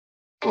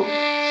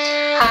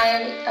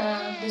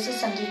Hi, this is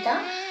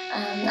Sangeeta.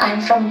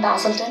 I'm from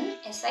Basildon,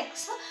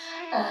 Essex.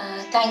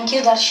 Thank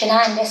you,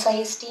 Darshana and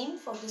SIS team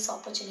for this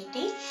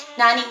opportunity.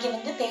 நான் இங்கே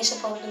வந்து பேச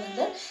போகிறது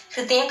வந்து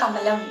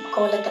ஹிருதயகமலம்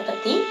கோலத்தை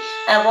பற்றி.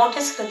 What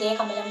is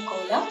ஹிருதயகமலம்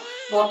கோலம்?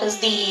 What is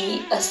the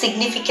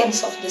significance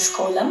of this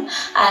column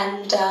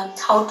and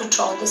how to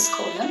draw this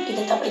column?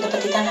 இதை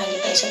பற்றி தான் நான்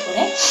இங்கே பேச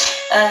போகிறேன்.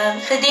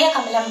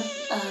 ஹிருதயகமலம்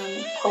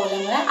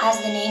column, as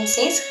the name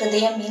says,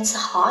 Hridaya means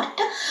heart,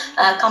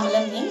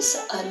 Kamalam means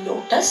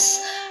lotus.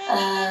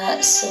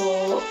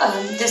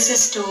 This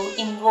is to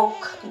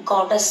invoke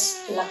goddess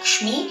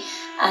Lakshmi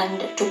and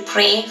to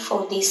pray for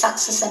the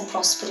success and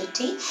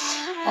prosperity.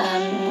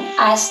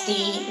 As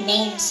the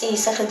name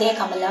says,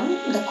 Hridayakamalam,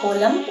 the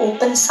column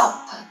opens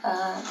up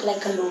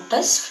like a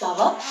lotus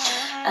flower.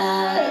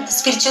 The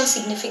spiritual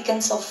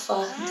significance of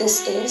this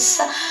is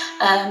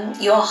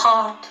your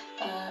heart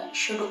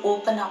should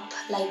open up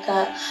like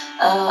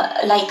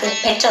a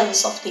petals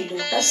of the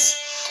lotus.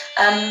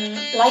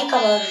 Like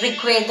our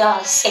Rigveda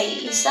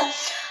says,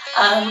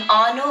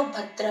 Ano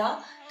Bhadra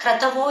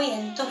Kratavo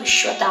Yantu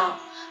Vishwata.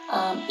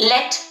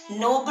 Let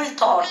noble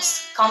thoughts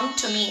come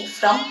to me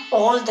from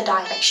all the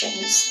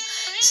directions.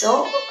 So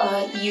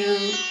you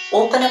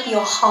open up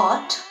your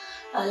heart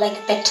like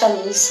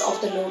petals of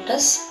the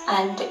lotus,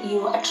 and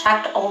you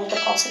attract all the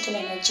positive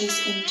energies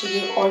into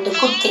you, all the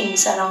good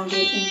things around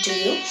you into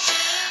you.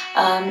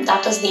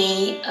 That is the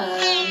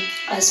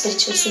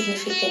spiritual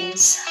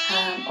significance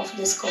of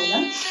this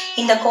column.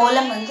 In the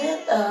column, the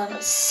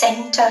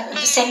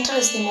center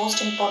is the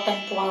most important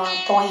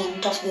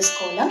point of this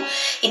column.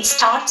 It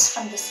starts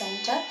from the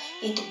center,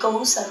 it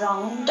goes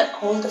around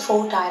all the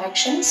four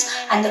directions,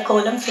 and the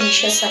column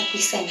finishes at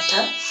the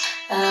center.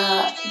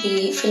 The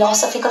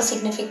philosophical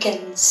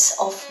significance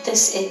of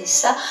this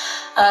is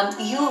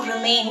you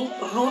remain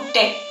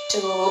rooted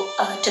to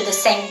the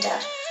center,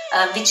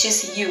 which is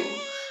you.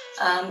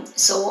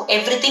 So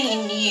everything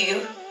in you,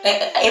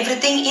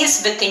 everything is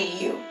within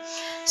you.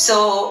 So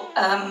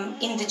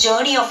in the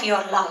journey of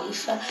your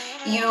life,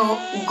 you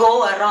go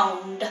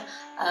around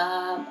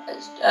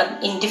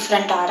in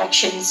different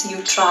directions, you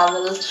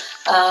travel,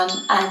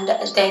 and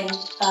then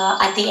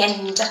at the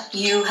end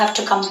you have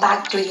to come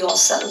back to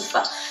yourself.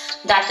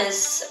 That is,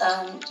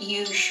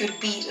 you should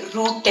be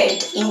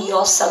rooted in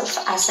yourself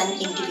as an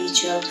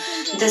individual.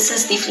 This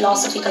is the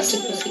philosophical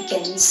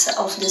significance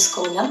of this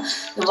column.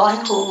 The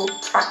one who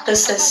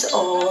practices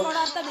or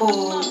who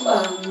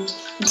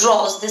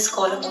draws this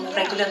column on a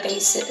regular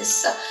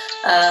basis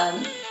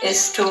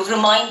is to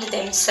remind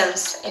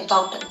themselves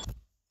about